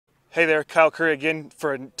Hey there, Kyle Curry again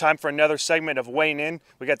for time for another segment of Weighing In.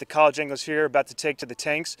 We got the college anglers here about to take to the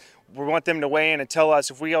tanks. We want them to weigh in and tell us,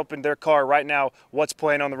 if we open their car right now, what's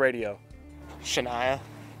playing on the radio. Shania,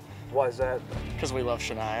 Why is that? because we love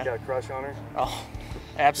Shania. You got a crush on her? Oh,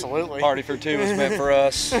 absolutely. Party for Two was meant for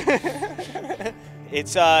us.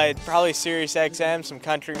 It's probably Sirius XM, some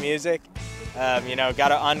country music. You know, got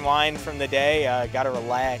to unwind from the day, got to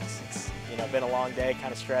relax. It's, you know, been a long day,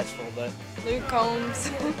 kind of stressful, but. Luke Combs.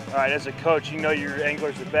 All right, as a coach, you know your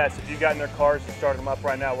anglers the best. If you got in their cars and started them up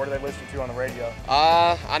right now, what are they listening to on the radio?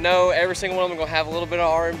 I know every single one of them going to have a little bit of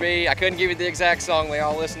R&B. I couldn't give you the exact song. They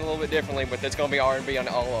all listen a little bit differently, but there's going to be R&B on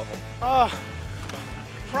all of them.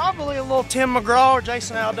 Probably a little Tim McGraw or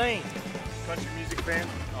Jason Aldean. Country music fan?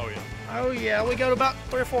 Oh, yeah. Oh yeah, we go to about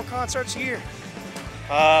 3 or 4 concerts a year.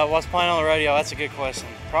 What's playing on the radio? That's a good question.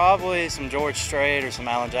 Probably some George Strait or some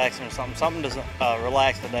Alan Jackson or something. Something to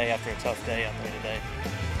relax the day after a tough day out there today.